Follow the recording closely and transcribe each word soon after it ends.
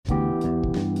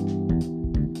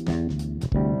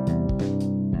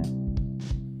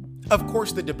Of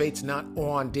course, the debate's not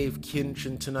on Dave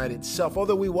Kinchin tonight itself,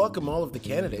 although we welcome all of the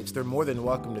candidates. They're more than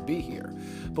welcome to be here.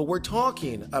 But we're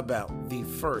talking about the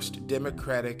first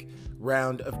Democratic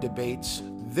round of debates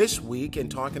this week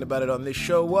and talking about it on this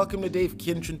show. Welcome to Dave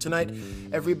Kinchin tonight.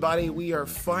 Everybody, we are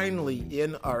finally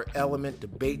in our element,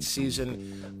 debate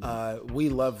season. We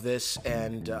love this,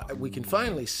 and we can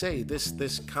finally say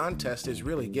this contest is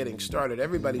really getting started.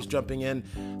 Everybody's jumping in.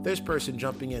 This person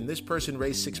jumping in. This person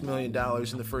raised $6 million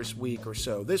in the first week or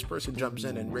so. This person jumps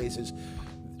in and raises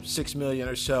 $6 million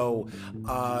or so.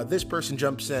 This person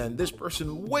jumps in. This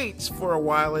person waits for a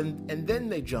while, and then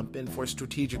they jump in for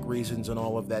strategic reasons and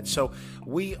all of that. So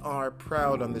we are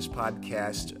proud on this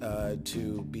podcast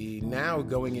to be now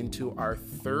going into our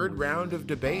third round of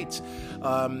debates.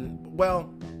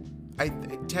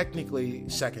 Technically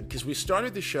second, because we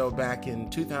started the show back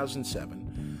in 2007.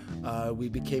 We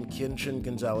became Kinchin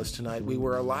Gonzalez Tonight. We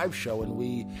were a live show, and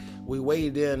we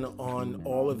weighed in on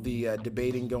all of the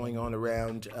debating going on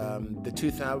around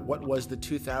what was the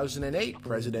 2008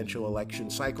 presidential election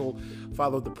cycle,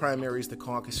 followed the primaries, the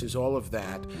caucuses, all of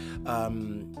that.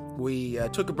 We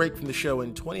took a break from the show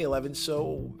in 2011,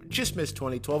 so just missed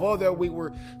 2012, although we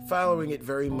were following it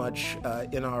very much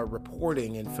in our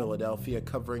reporting in Philadelphia,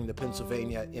 covering the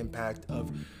Pennsylvania impact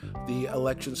of the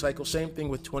election cycle. Same thing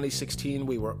with 2016.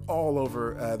 We were all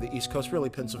over the East Coast, really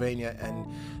Pennsylvania and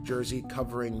Jersey,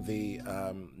 covering the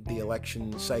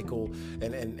election cycle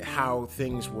and how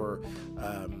things were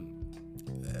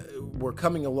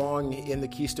coming along in the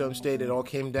Keystone State. It all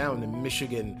came down to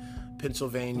Michigan,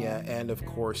 Pennsylvania, and of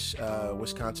course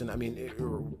Wisconsin. I mean, it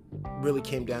really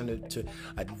came down to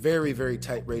a very, very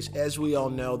tight race. As we all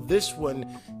know, this one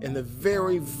in the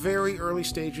very, very early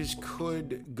stages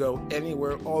could go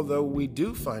anywhere, although we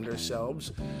do find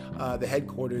ourselves, the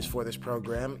headquarters for this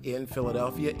program in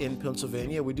Philadelphia, in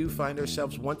Pennsylvania. We do find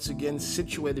ourselves once again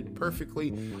situated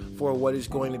perfectly for what is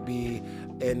going to be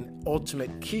an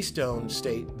ultimate Keystone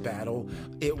State battle.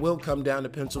 It will come down to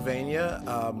Pennsylvania.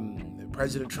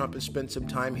 President Trump has spent some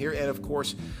time here, and of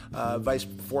course,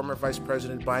 former Vice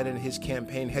President Biden, his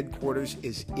campaign headquarters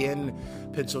is in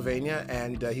Pennsylvania,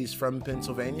 and he's from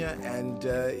Pennsylvania, and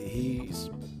he's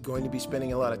going to be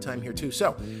spending a lot of time here too.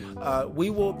 So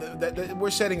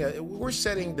we're setting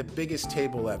the biggest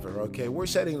table ever. Okay, we're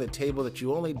setting the table that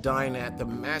you only dine at, the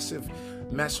massive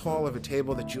mess hall of a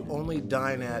table that you only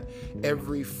dine at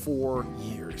every 4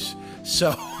 years.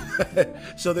 So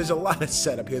there's a lot of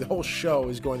setup here. The whole show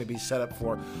is going to be set up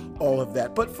for all of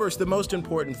that. But first, the most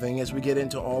important thing as we get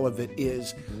into all of it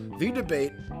is the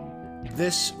debate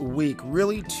this week.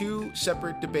 Really two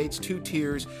separate debates, two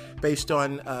tiers based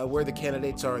on where the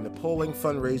candidates are in the polling,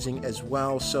 fundraising as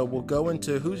well. So we'll go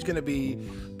into who's going to be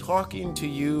talking to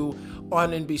you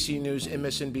on NBC News,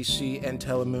 MSNBC, and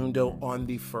Telemundo on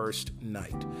the first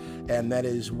night. And that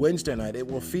is Wednesday night. It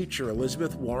will feature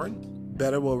Elizabeth Warren,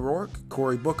 Beto O'Rourke,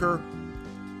 Cory Booker,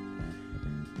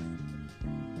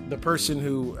 the person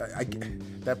who,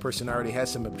 that person already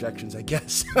has some objections, I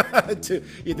guess, to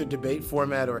either debate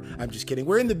format or, I'm just kidding.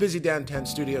 We're in the busy downtown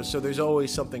studio, so there's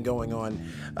always something going on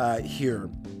here.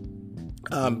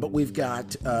 But we've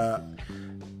got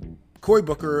Cory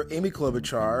Booker, Amy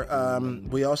Klobuchar.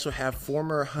 We also have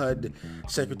former HUD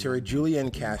Secretary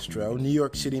Julian Castro, New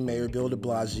York City Mayor Bill de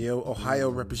Blasio, Ohio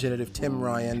Representative Tim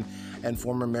Ryan, and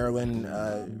former Maryland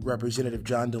Representative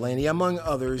John Delaney, among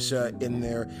others in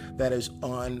there. That is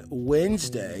on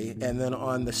Wednesday. And then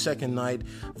on the second night,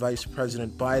 Vice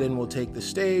President Biden will take the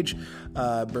stage.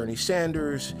 Bernie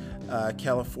Sanders,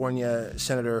 California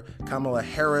Senator Kamala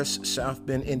Harris, South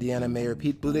Bend, Indiana Mayor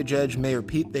Pete Buttigieg, Mayor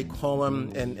Pete they call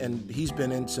him, and he's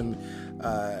been in some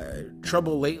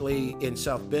trouble lately in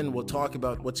South Bend. We'll talk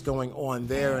about what's going on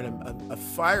there, and a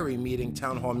fiery meeting,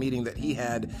 town hall meeting that he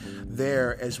had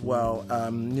there as well.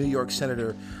 New York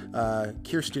Senator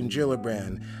Kirsten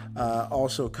Gillibrand,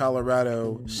 also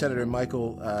Colorado Senator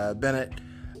Michael Bennet,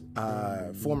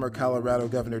 former Colorado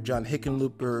Governor John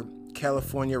Hickenlooper,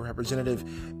 California Representative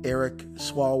Eric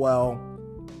Swalwell,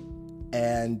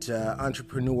 and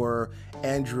entrepreneur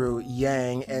Andrew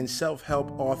Yang, and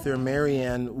self-help author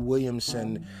Marianne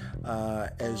Williamson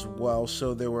as well.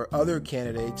 So there were other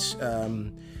candidates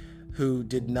who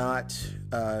did not,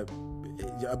 a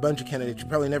bunch of candidates you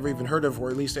probably never even heard of, or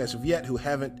at least as of yet, who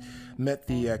haven't met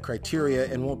the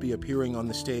criteria and won't be appearing on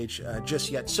the stage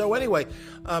just yet. So anyway,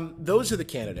 those are the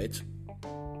candidates.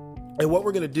 And what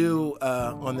we're going to do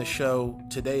on the show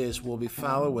today is we'll be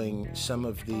following some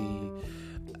of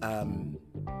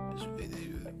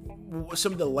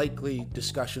the likely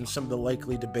discussions, some of the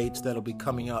likely debates that'll be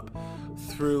coming up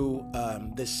through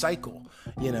this cycle.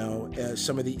 You know,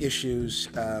 some of the issues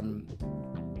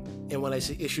And when I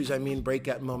say issues, I mean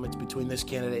breakout moments between this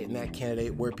candidate and that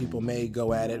candidate, where people may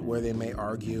go at it, where they may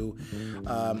argue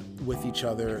with each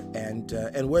other,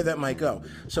 and where that might go.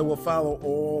 So we'll follow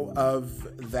all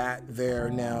of that there.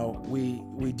 Now,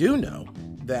 we do know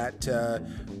that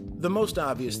the most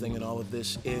obvious thing in all of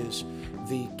this is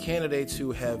the candidates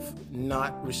who have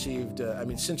not received,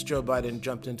 since Joe Biden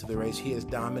jumped into the race, he has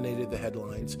dominated the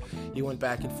headlines. He went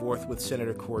back and forth with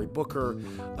Senator Cory Booker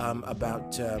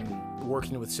about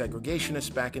working with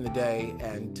segregationists back in the day,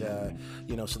 and,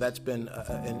 so that's been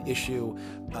an issue.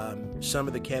 Some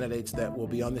of the candidates that will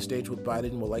be on the stage with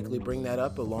Biden will likely bring that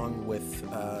up, along with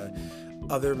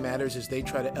other matters as they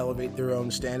try to elevate their own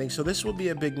standing. So this will be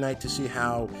a big night to see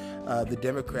how the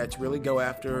Democrats really go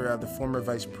after the former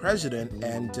vice president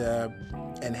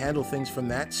and handle things from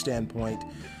that standpoint.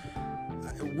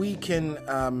 We can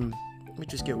let me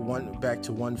just get back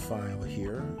to one file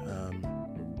here.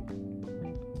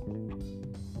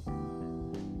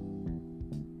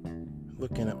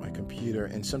 Looking at my computer,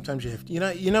 and sometimes you have,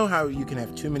 you know how you can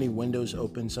have too many windows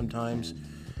open sometimes.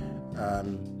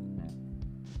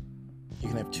 You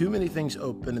can have too many things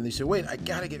open, and they say, wait, I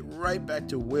got to get right back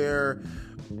to where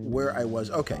I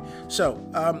was. Okay, so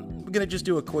we're going to just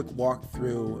do a quick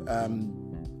walkthrough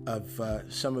of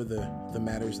some of the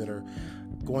matters that are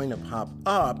going to pop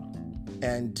up,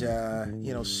 and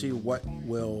see what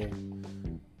will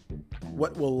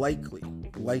likely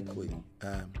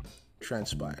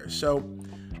transpire. So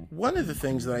one of the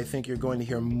things that I think you're going to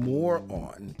hear more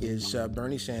on is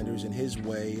Bernie Sanders and his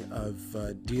way of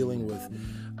dealing with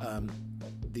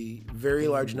the very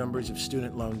large numbers of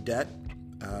student loan debt.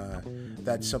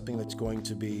 That's something that's going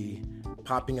to be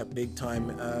popping up big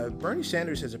time. Bernie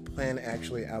Sanders has a plan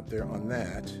actually out there on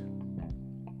that.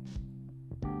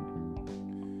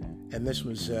 And this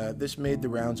made the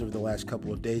rounds over the last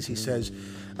couple of days. He says,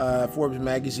 Forbes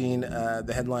magazine,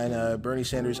 the headline, Bernie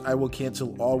Sanders, I will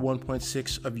cancel all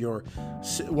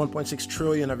 1.6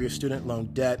 trillion of your student loan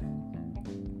debt.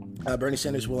 Bernie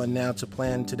Sanders will announce a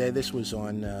plan today. This is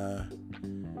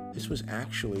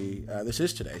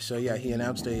today. So yeah, he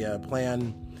announced a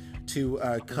plan to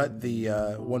cut the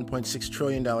 $1.6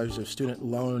 trillion of student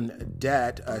loan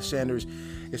debt. Sanders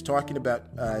is talking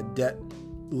about debt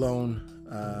loan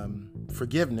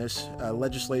forgiveness,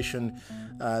 legislation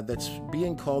that's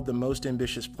being called the most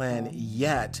ambitious plan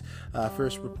yet.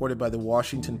 First reported by the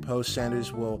Washington Post,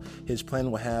 his plan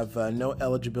will have no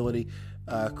eligibility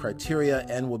criteria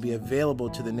and will be available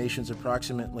to the nation's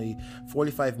approximately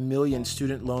 45 million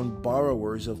student loan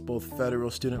borrowers of both federal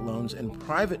student loans and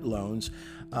private loans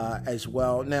as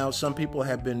well. Now, some people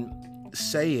have been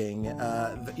saying,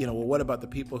 what about the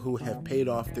people who have paid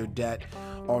off their debt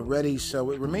already?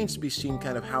 So it remains to be seen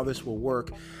kind of how this will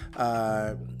work.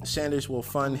 Sanders will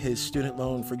fund his student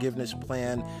loan forgiveness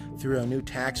plan through a new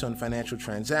tax on financial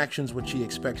transactions, which he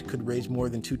expects could raise more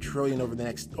than $2 trillion over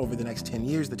the next 10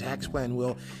 years. The tax plan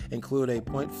will include a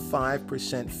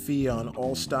 0.5% fee on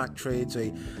all stock trades,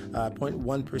 a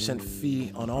 0.1%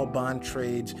 fee on all bond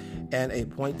trades, and a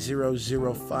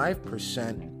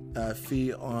 0.005%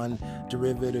 fee on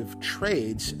derivative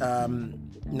trades.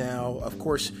 Now, of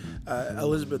course,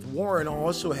 Elizabeth Warren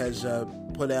also has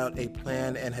put out a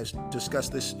plan and has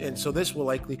discussed this, and so this will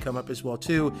likely come up as well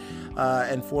too.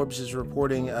 And Forbes is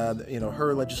reporting,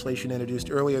 her legislation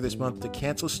introduced earlier this month to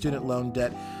cancel student loan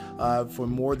debt for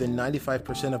more than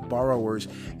 95% of borrowers,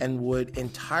 and would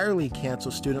entirely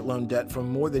cancel student loan debt for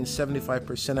more than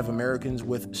 75% of Americans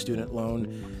with student loan.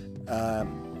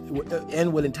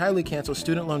 And would entirely cancel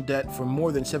student loan debt for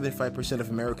more than 75% of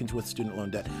Americans with student loan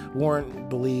debt. Warren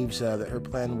believes that her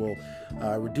plan will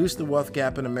reduce the wealth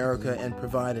gap in America and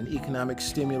provide an economic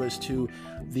stimulus to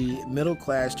the middle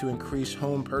class to increase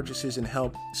home purchases and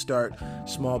help start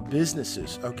small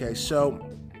businesses. Okay, so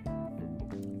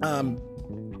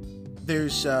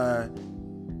there's I'm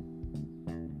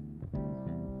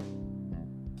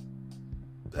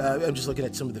just looking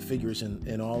at some of the figures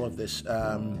in all of this.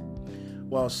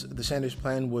 While the Sanders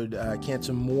plan would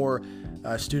cancel more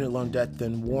student loan debt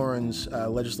than Warren's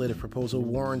legislative proposal,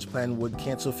 Warren's plan would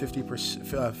cancel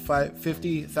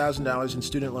 $50,000 in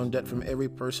student loan debt from every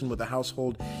person with a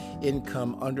household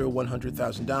income under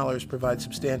 $100,000, provide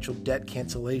substantial debt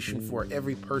cancellation for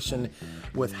every person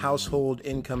with household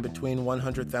income between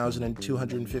 $100,000 and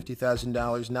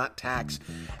 $250,000, not tax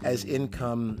as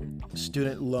income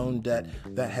student loan debt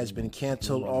that has been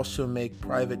canceled, also make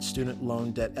private student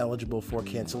loan debt eligible for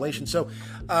cancellation. So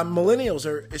millennials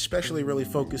are especially really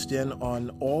focused in on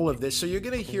all of this. So you're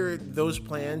going to hear those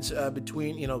plans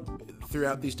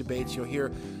throughout these debates. You'll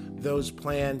hear those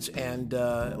plans and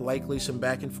likely some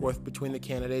back and forth between the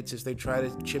candidates as they try to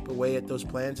chip away at those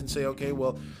plans and say, okay,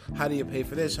 well, how do you pay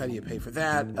for this? How do you pay for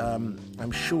that?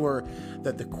 I'm sure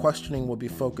that the questioning will be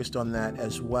focused on that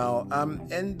as well.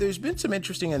 And there's been some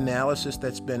interesting analysis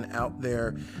that's been out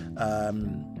there.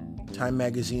 Time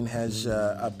magazine has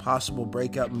a possible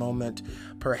breakout moment,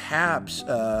 perhaps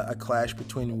a clash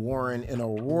between Warren and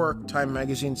O'Rourke. Time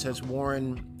magazine says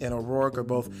Warren and O'Rourke are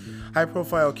both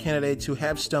high-profile candidates who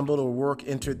have stumbled. O'Rourke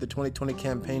entered the 2020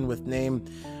 campaign with name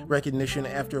recognition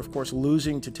after, of course,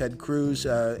 losing to Ted Cruz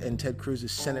in Ted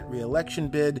Cruz's Senate re-election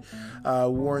bid.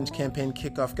 Warren's campaign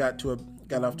kickoff got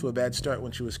off to a bad start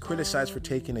when she was criticized for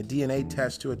taking a DNA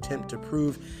test to attempt to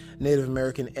prove Native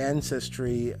American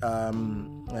ancestry.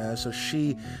 So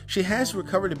she has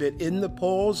recovered a bit in the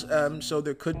polls. So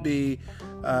there could be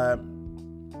a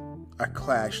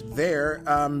clash there.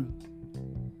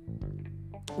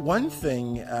 One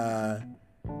thing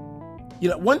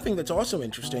that's also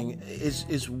interesting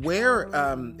is where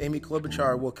Amy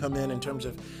Klobuchar will come in terms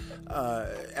of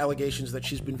allegations that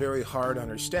she's been very hard on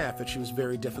her staff, that she was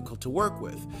very difficult to work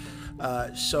with.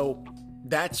 So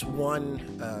that's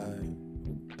one.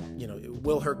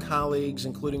 Will her colleagues,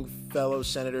 including fellow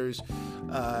senators,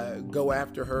 go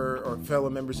after her, or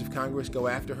fellow members of Congress go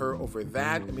after her over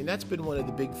that? I mean, that's been one of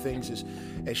the big things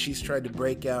as she's tried to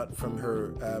break out from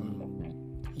her,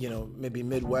 maybe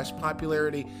Midwest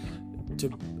popularity to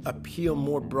appeal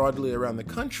more broadly around the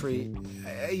country.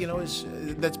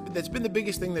 That's been the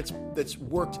biggest thing that's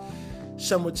worked.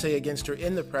 Some would say against her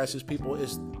in the press is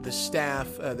the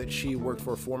staff that she worked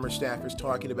for, former staffers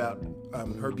talking about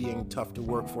her being tough to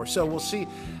work for. So we'll see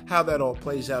how that all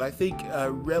plays out. I think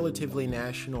relatively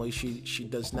nationally, she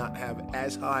does not have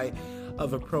as high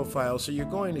of a profile. So you're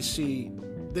going to see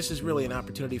this is really an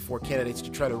opportunity for candidates to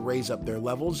try to raise up their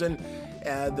levels and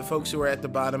the folks who are at the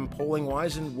bottom polling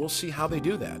wise, and we'll see how they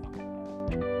do that.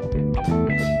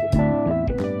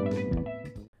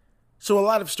 So a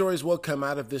lot of stories will come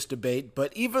out of this debate,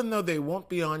 but even though they won't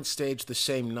be on stage the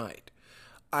same night,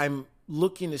 I'm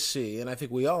looking to see, and I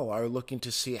think we all are looking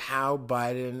to see, how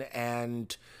Biden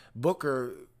and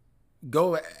Booker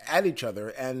go at each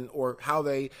other or how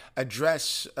they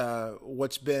address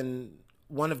what's been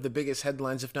one of the biggest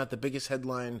headlines, if not the biggest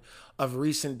headline of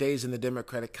recent days in the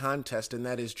Democratic contest, and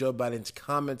that is Joe Biden's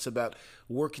comments about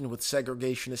working with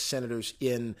segregationist senators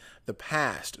in the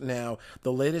past. Now,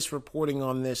 the latest reporting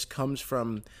on this comes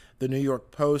from the New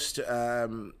York Post,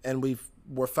 and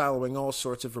we're following all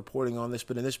sorts of reporting on this,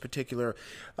 but in this particular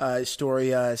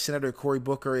story, Senator Cory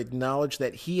Booker acknowledged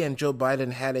that he and Joe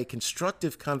Biden had a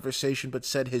constructive conversation, but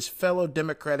said his fellow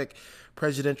Democratic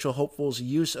presidential hopeful's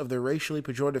use of the racially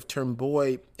pejorative term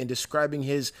boy in describing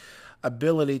his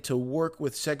ability to work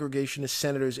with segregationist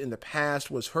senators in the past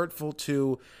was hurtful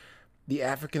to the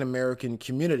African American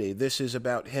community. This is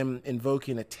about him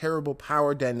invoking a terrible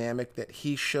power dynamic that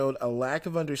he showed a lack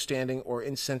of understanding or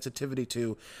insensitivity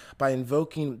to by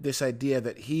invoking this idea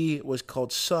that he was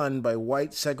called son by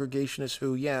white segregationists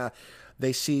who,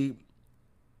 they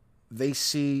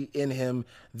see in him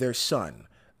their son.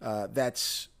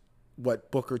 That's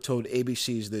what Booker told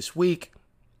ABC's This Week.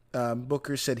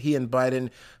 Booker said he and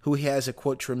Biden, who he has a,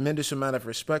 quote, tremendous amount of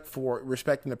respect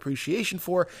and appreciation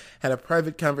for, had a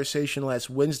private conversation last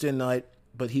Wednesday night,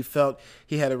 but he felt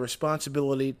he had a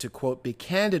responsibility to, quote, be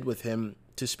candid with him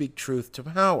to speak truth to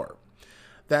power.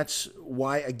 That's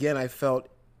why, again, I felt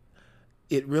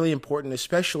it really important,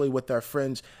 especially with our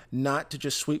friends, not to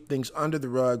just sweep things under the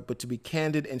rug, but to be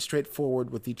candid and straightforward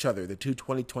with each other. The two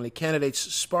 2020 candidates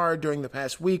sparred during the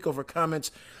past week over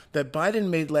comments that Biden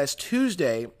made last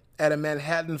Tuesday at a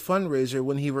Manhattan fundraiser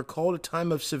when he recalled a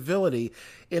time of civility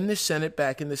in the Senate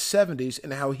back in the 70s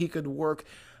and how he could work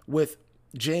with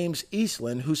James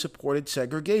Eastland, who supported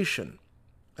segregation.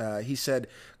 He said,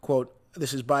 quote,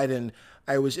 this is Biden,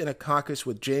 I was in a caucus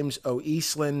with James O.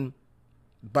 Eastland,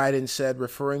 Biden said,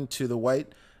 referring to the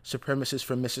white supremacist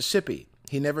from Mississippi.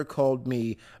 He never called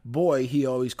me boy, he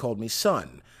always called me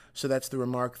son. So that's the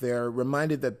remark there.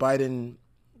 Reminded that Biden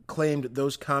claimed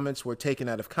those comments were taken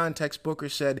out of context. Booker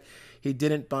said he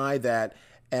didn't buy that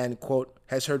and, quote,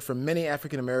 has heard from many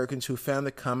African Americans who found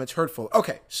the comments hurtful.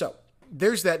 Okay, so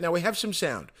there's that. Now we have some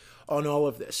sound on all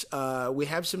of this. We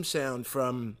have some sound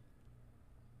from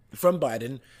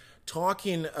Biden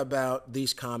talking about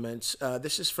these comments.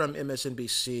 This is from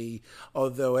MSNBC,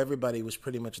 although everybody was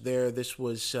pretty much there. This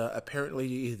was apparently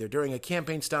either during a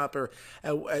campaign stop or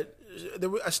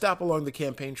a stop along the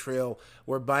campaign trail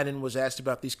where Biden was asked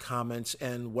about these comments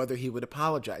and whether he would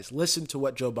apologize. Listen to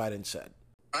what Joe Biden said.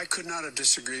 I could not have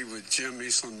disagreed with Jim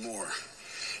Eastland more.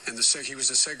 and he was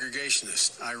a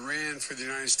segregationist. I ran for the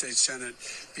United States Senate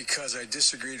because I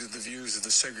disagreed with the views of the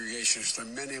segregationists. There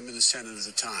were many of them in the Senate at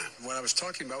the time. What I was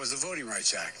talking about was the Voting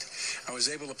Rights Act. I was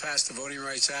able to pass the Voting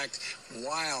Rights Act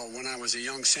when I was a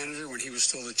young senator, when he was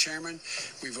still the chairman.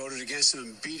 We voted against him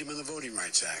and beat him in the Voting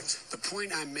Rights Act. The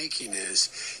point I'm making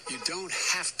is you don't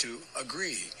have to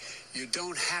agree. You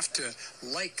don't have to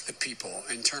like the people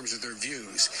in terms of their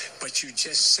views, but you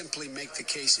just simply make the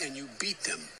case and you beat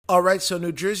them. All right, so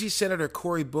New Jersey Senator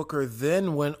Cory Booker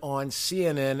then went on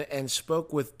CNN and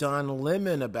spoke with Don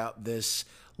Lemon about this.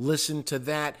 Listen to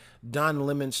that. Don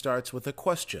Lemon starts with a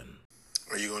question.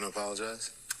 Are you going to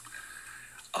apologize?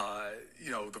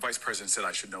 The vice president said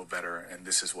I should know better, and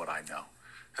this is what I know.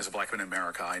 As a black man in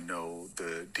America, I know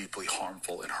the deeply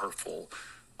harmful and hurtful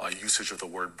usage of the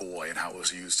word boy and how it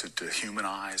was used to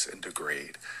dehumanize and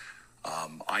degrade.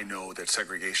 I know that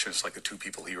segregationists, like the two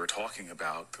people you were talking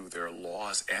about, through their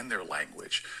laws and their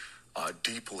language,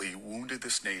 deeply wounded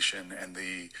this nation, and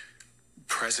the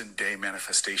present day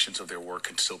manifestations of their work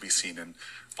can still be seen in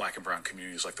black and brown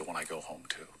communities like the one I go home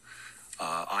to.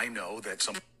 I know that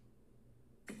somebody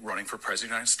running for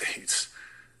president of the United States,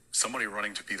 somebody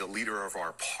running to be the leader of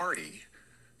our party,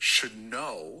 should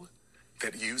know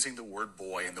that using the word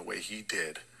boy in the way he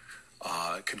did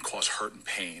can cause hurt and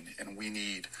pain, and we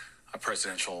need a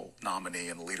presidential nominee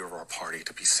and leader of our party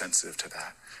to be sensitive to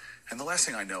that. And the last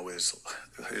thing I know is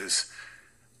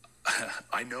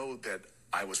I know that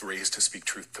I was raised to speak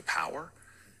truth to power,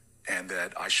 and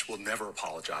that I will never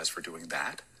apologize for doing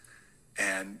that.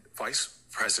 And Vice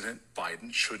President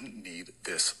Biden shouldn't need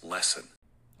this lesson.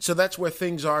 So that's where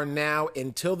things are now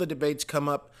until the debates come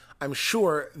up. I'm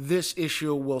sure this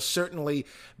issue will certainly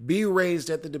be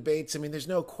raised at the debates. I mean, there's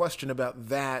no question about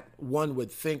that, one would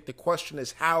think. The question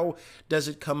is, how does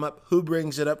it come up? Who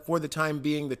brings it up? For the time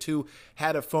being, the two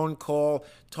had a phone call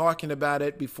talking about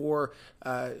it before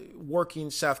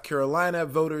working South Carolina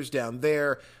voters down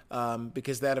there,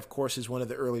 because that, of course, is one of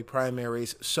the early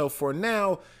primaries. So for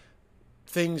now,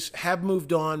 things have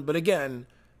moved on. But again,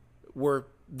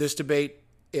 this debate,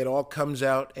 it all comes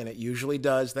out, and it usually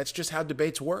does. That's just how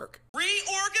debates work.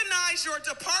 Reorganize your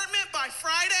department by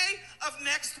Friday of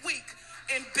next week.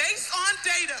 And based on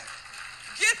data,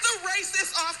 get the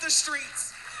racists off the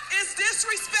streets. It's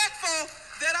disrespectful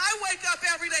that I wake up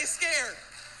every day scared.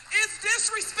 It's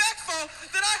disrespectful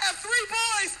that I have 3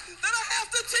 boys that I have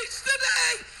to teach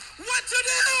today what to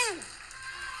do.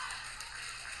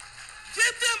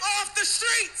 Get them off the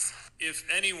streets. If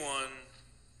anyone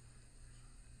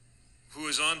who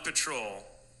is on patrol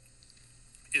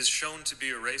is shown to be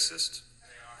a racist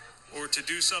or to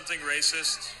do something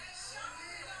racist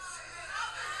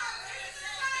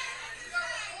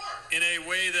in a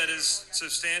way that is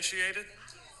substantiated,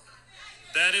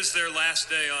 that is their last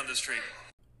day on the street.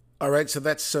 All right, so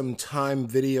that's some time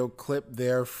video clip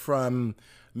there from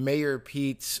Mayor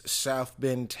Pete's South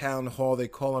Bend Town Hall. They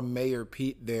call him Mayor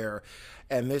Pete there.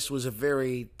 And this was a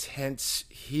very tense,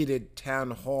 heated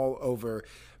town hall over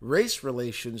race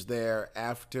relations there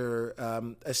after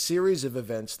a series of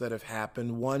events that have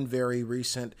happened. One very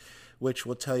recent, which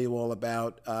we'll tell you all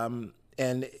about.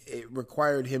 And it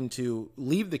required him to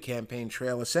leave the campaign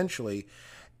trail, essentially,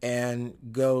 and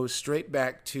go straight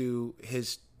back to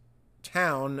his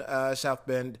town, South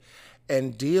Bend,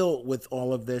 and deal with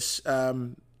all of this.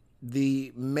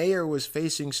 The mayor was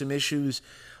facing some issues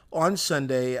on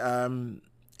Sunday, and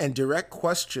direct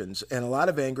questions and a lot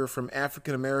of anger from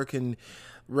African-American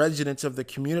residents of the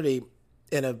community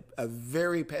in a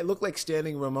very, it looked like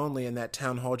standing room only in that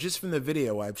town hall, just from the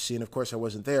video I've seen. Of course, I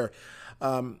wasn't there.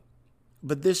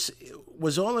 But this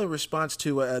was all in response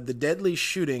to the deadly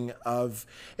shooting of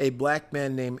a black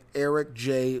man named Eric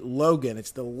J. Logan.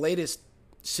 It's the latest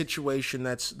situation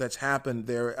that's happened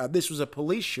there. This was a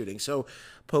police shooting. So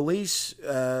police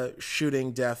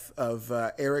shooting death of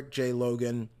Eric J.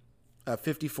 Logan, a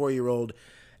 54-year-old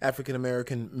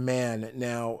African-American man.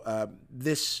 Now,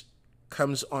 this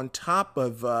comes on top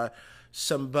of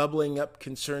some bubbling up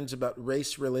concerns about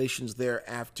race relations there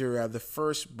after the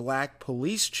first black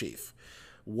police chief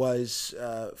was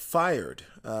fired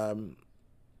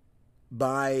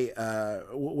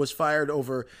was fired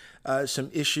over some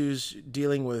issues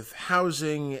dealing with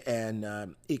housing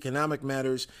and economic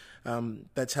matters.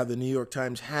 That's how the New York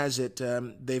Times has it.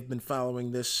 They've been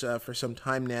following this for some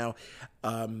time now,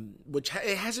 which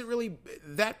it hasn't really,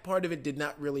 that part of it did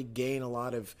not really gain a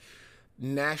lot of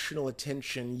national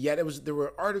attention yet. There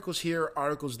were articles here,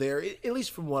 articles there, at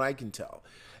least from what I can tell.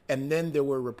 And then there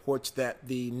were reports that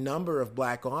the number of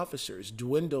black officers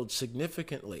dwindled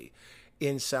significantly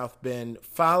in South Bend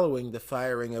following the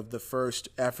firing of the first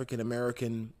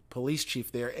African-American police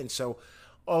chief there. And so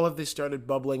all of this started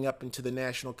bubbling up into the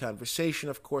national conversation,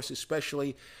 of course,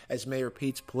 especially as Mayor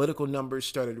Pete's political numbers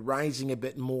started rising a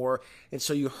bit more. And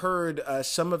so you heard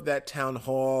some of that town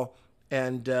hall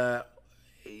and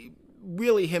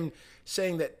really him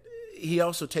saying that he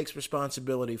also takes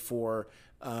responsibility for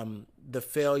the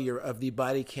failure of the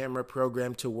body camera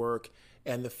program to work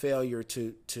and the failure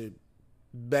to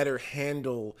better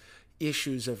handle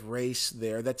issues of race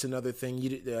there. That's another thing.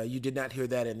 You did not hear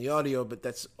that in the audio, but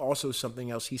that's also something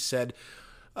else he said.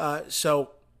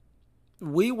 So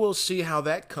we will see how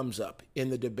that comes up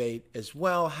in the debate as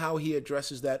well, how he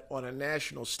addresses that on a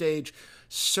national stage.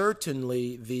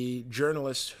 Certainly the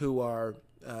journalists who are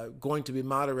going to be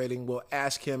moderating will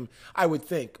ask him, I would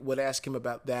think, would ask him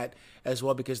about that as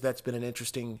well, because that's been an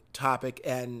interesting topic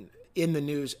and in the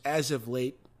news as of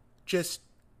late, just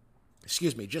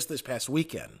this past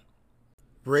weekend.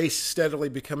 Race steadily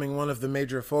becoming one of the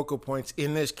major focal points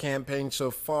in this campaign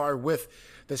so far, with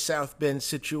the South Bend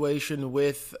situation,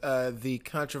 with the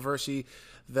controversy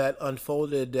that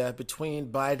unfolded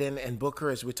between Biden and Booker,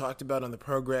 as we talked about on the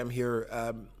program here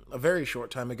a very short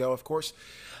time ago, of course.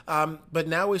 But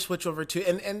now we switch over to,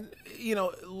 and you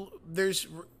know, there's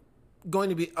going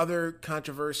to be other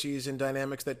controversies and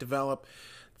dynamics that develop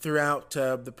throughout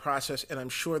the process, and I'm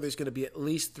sure there's going to be at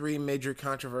least 3 major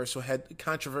controversial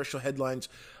headlines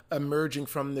emerging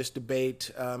from this debate,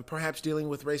 perhaps dealing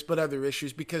with race, but other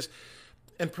issues, because,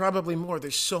 and probably more,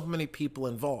 there's so many people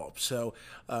involved. So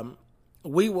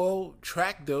we will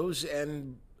track those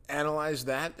and analyze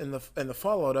that and the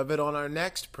fallout of it on our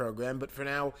next program. But for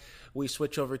now, we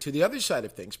switch over to the other side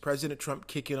of things. President Trump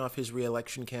kicking off his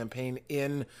re-election campaign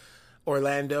in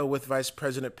Orlando with Vice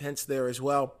President Pence there as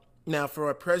well. Now, for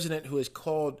a president who has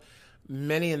called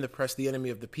many in the press the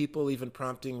enemy of the people, even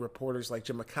prompting reporters like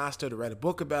Jim Acosta to write a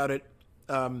book about it,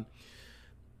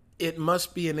 it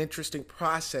must be an interesting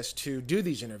process to do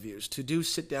these interviews, to do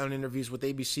sit-down interviews with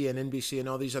ABC and NBC and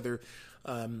all these other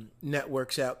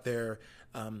networks out there,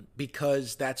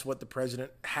 because that's what the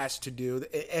president has to do.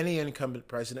 Any incumbent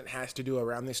president has to do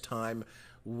around this time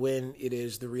when it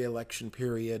is the re-election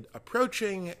period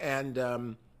approaching,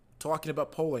 and talking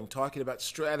about polling, talking about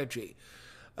strategy.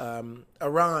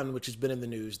 Iran, which has been in the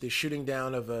news, the shooting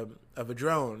down of a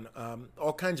drone,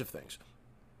 all kinds of things.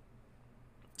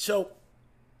 So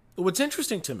what's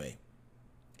interesting to me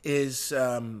is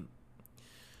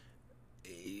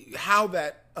how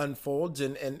that unfolds.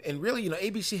 And really, you know,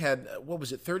 ABC had,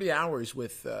 30 hours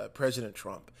with President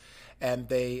Trump. And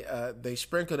they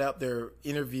sprinkled out their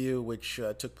interview, which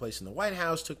took place in the White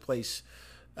House, took place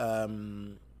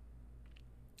around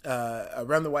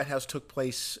the White House, took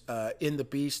place in the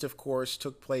Beast, of course,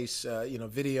 took place,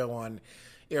 video on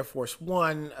Air Force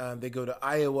One. They go to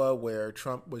Iowa, where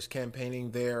Trump was campaigning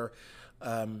there.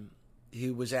 He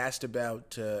was asked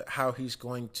about how he's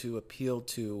going to appeal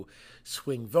to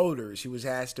swing voters. He was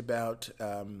asked about,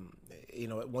 at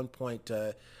one point,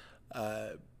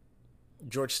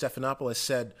 George Stephanopoulos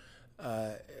said,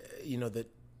 that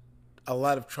a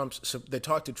lot of they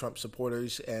talked to Trump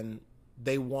supporters and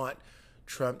they want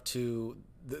Trump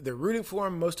they're rooting for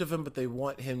him, most of them, but they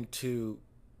want him to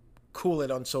cool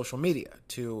it on social media,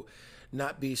 to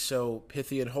not be so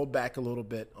pithy and hold back a little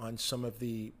bit on some of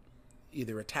the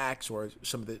either attacks or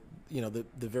some of the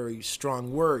very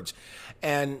strong words.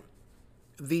 And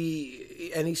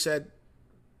he said,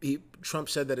 Trump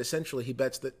said that essentially he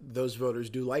bets that those voters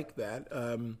do like that.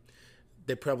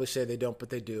 They probably say they don't, but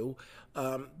they do.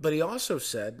 But he also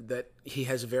said that he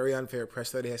has a very unfair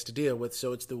press that he has to deal with.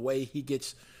 So it's the way he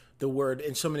gets the word.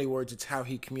 In so many words, it's how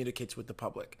he communicates with the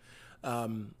public.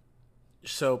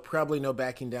 So probably no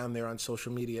backing down there on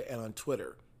social media and on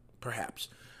Twitter, perhaps.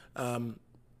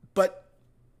 But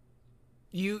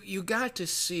you got to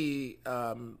see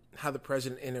how the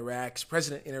president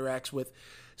interacts with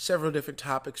several different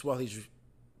topics while he's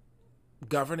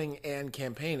governing and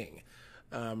campaigning.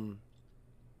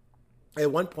 At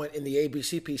one point in the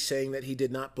ABC piece, saying that he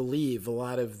did not believe a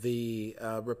lot of the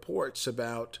reports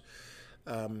about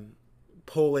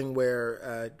polling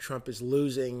where Trump is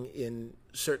losing in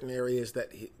certain areas that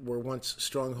were once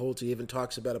strongholds. He even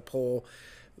talks about a poll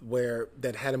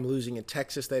that had him losing in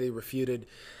Texas that he refuted.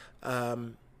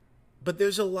 But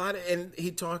there's a lot, and he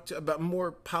talked about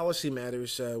more policy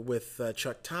matters with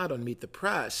Chuck Todd on Meet the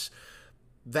Press.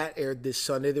 That aired this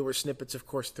Sunday. There were snippets, of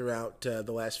course, throughout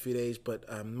the last few days, but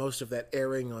most of that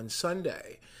airing on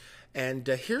Sunday. And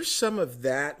here's some of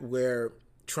that where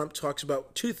Trump talks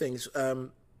about two things.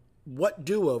 What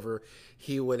do-over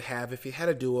he would have if he had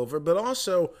a do-over, but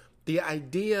also the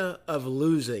idea of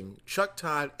losing. Chuck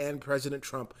Todd and President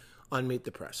Trump on Meet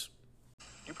the Press.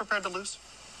 You prepared to lose?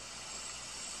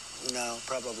 No,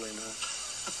 probably not.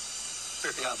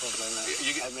 Probably not.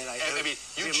 You- I mean,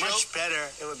 you it'd be much better.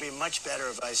 It would be much better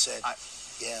if I said,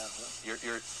 yeah.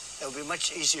 You're It would be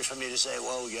much easier for me to say,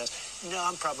 well, yes. No,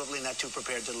 I'm probably not too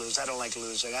prepared to lose. I don't like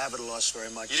losing. I haven't lost very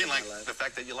much. You didn't in like my life. the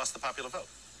fact that you lost the popular vote.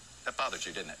 That bothered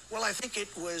you, didn't it? Well, I think it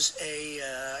was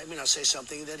I'll say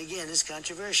something that, again, is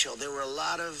controversial. There were a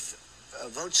lot of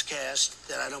votes cast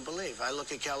that I don't believe. I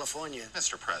look at California.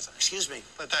 Mr. President. Excuse me.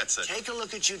 But that's it. Take a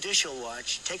look at Judicial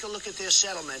Watch. Take a look at their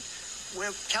settlement, where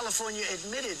California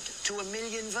admitted to 1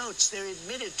 million votes. They're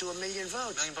admitted to 1 million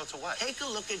votes. 1 million votes of what? Take a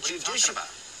look at What are you talking about?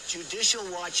 Judicial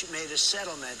Watch made a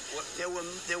settlement. What? There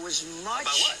was much.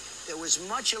 About what? There was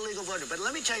much illegal voting. But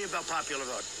let me tell you about popular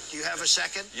vote. Do you have a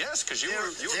second? Yes, because you There- were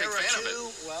a big there are fan of two-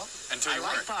 it. Well, Until I you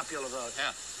like weren't. popular vote.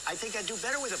 Yeah. I think I do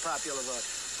better with a popular vote.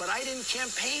 But I didn't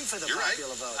campaign for the You're right.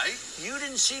 popular vote. Right. You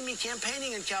didn't see me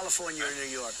campaigning in California or New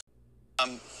York.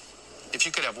 If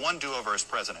you could have one do-over as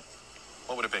president,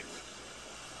 what would it be?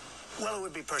 Well, it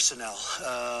would be personnel.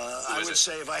 I is would it?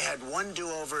 say if I had one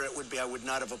do-over, it would be I would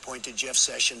not have appointed Jeff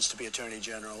Sessions to be Attorney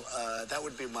General. That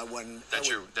would be my one. That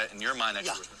in your mind, that's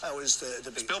Yeah, your that was the Is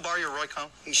big. Bill Barr your Roy Cohn?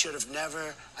 He should have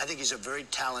never. I think he's a very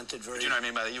talented, very. Do you know what I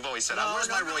mean by that? You've always said, No, where's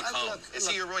no, my no, Roy I- Cohn? look, Is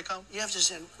look. he your Roy Cohn? You have to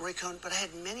say Roy Cohn, but I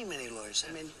had many, many lawyers.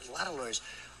 I mean, a lot of lawyers.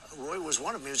 Roy was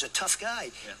one of them. He was a tough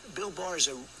guy. Yeah. Bill Barr is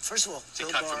first of all, Is he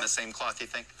Bill cut Barr. from the same cloth, you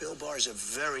think? Bill Barr is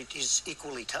he's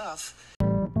equally tough.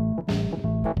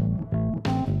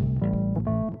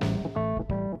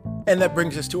 And that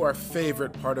brings us to our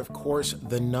favorite part, of course,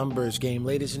 the numbers game.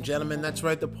 Ladies and gentlemen, that's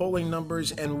right, the polling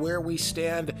numbers and where we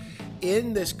stand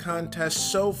in this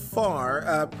contest so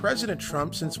far. President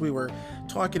Trump, since we were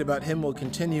talking about him, will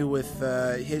continue with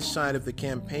his side of the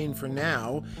campaign for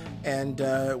now. And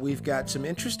we've got some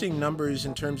interesting numbers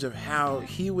in terms of how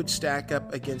he would stack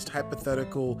up against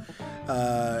hypothetical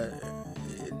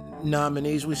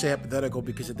nominees. We say hypothetical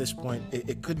because at this point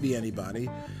it could be anybody.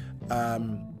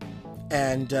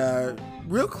 And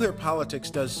Real Clear Politics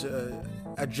does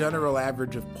a general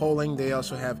average of polling. They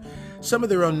also have some of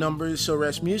their own numbers. So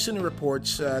Rasmussen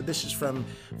reports, this is from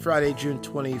Friday, June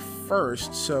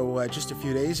 21st, so just a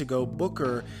few days ago,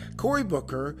 Cory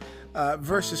Booker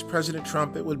versus President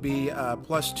Trump. It would be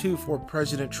 +2 for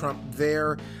President Trump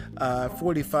there,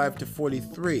 45 to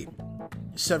 43.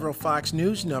 Several Fox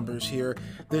News numbers here.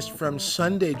 This from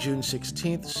Sunday, June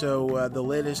 16th, so the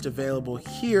latest available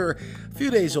here. A few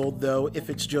days old, though. If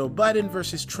it's Joe Biden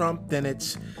versus Trump, then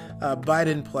it's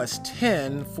Biden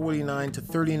 +10, 49 to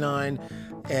 39.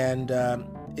 And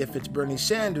if it's Bernie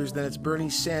Sanders, then it's Bernie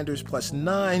Sanders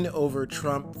 +9 over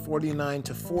Trump, 49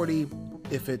 to 40.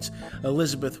 If it's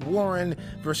Elizabeth Warren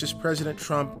versus President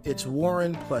Trump, it's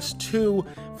Warren +2,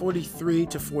 43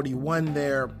 to 41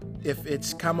 there. If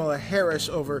it's Kamala Harris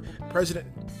versus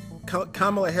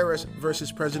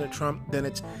President Trump, then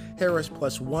it's Harris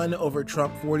 +1 over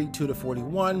Trump, 42 to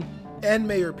 41. And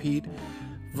Mayor Pete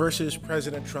versus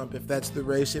President Trump. If that's the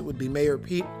race, it would be Mayor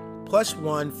Pete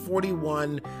 +1,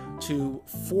 41 to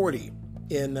 40.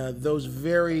 In those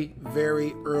very,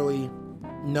 very early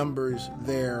numbers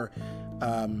there.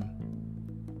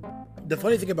 The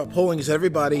funny thing about polling is that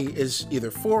everybody is either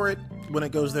for it when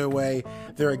it goes their way,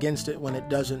 they're against it when it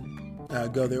doesn't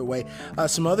go their way.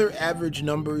 Some other average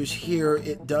numbers here,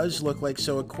 it does look like,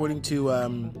 so according to,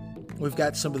 we've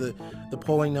got some of the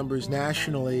polling numbers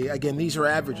nationally. Again, these are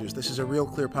averages. This is a Real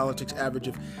Clear Politics average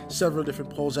of several different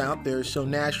polls out there. So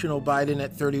national, Biden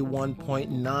at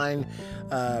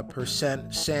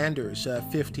 31.9%, Sanders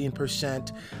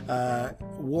 15%,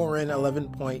 Warren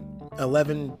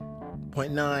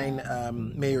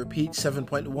 11.9, Mayor Pete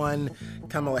 7.1,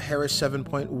 Kamala Harris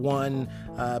 7.1,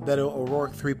 Beto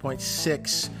O'Rourke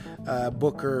 3.6,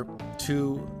 Booker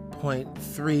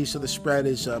 2.3. So the spread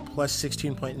is plus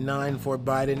 16.9 for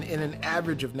Biden in an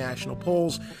average of national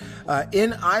polls.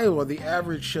 In Iowa, the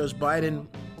average shows Biden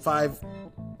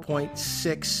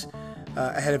 5.6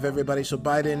 ahead of everybody. So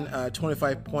Biden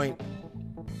 25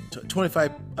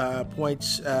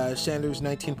 points, Sanders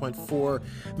 19.4,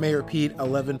 Mayor Pete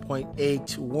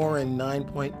 11.8, Warren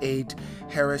 9.8,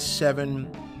 Harris 7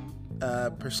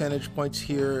 percentage points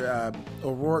here,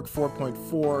 O'Rourke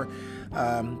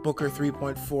 4.4, Booker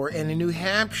 3.4, and in New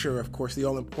Hampshire, of course, the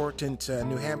all-important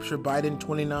New Hampshire, Biden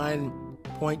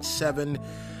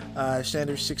 29.7,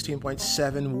 Sanders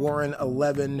 16.7, Warren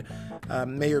 11,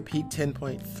 Mayor Pete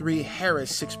 10.3,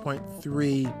 Harris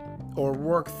 6.3,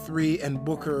 O'Rourke 3, and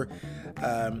Booker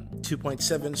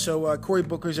 2.7. So Cory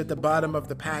Booker's at the bottom of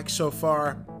the pack so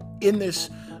far in this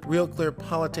Real Clear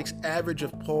Politics average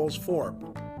of polls for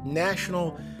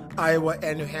national, Iowa,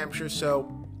 and New Hampshire. So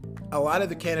a lot of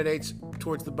the candidates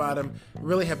towards the bottom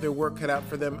really have their work cut out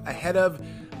for them ahead of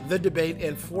the debate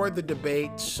and for the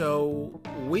debate. So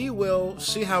we will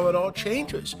see how it all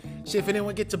changes. See if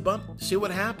anyone gets a bump. See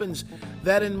what happens.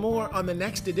 That and more on the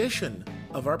next edition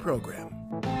of our program.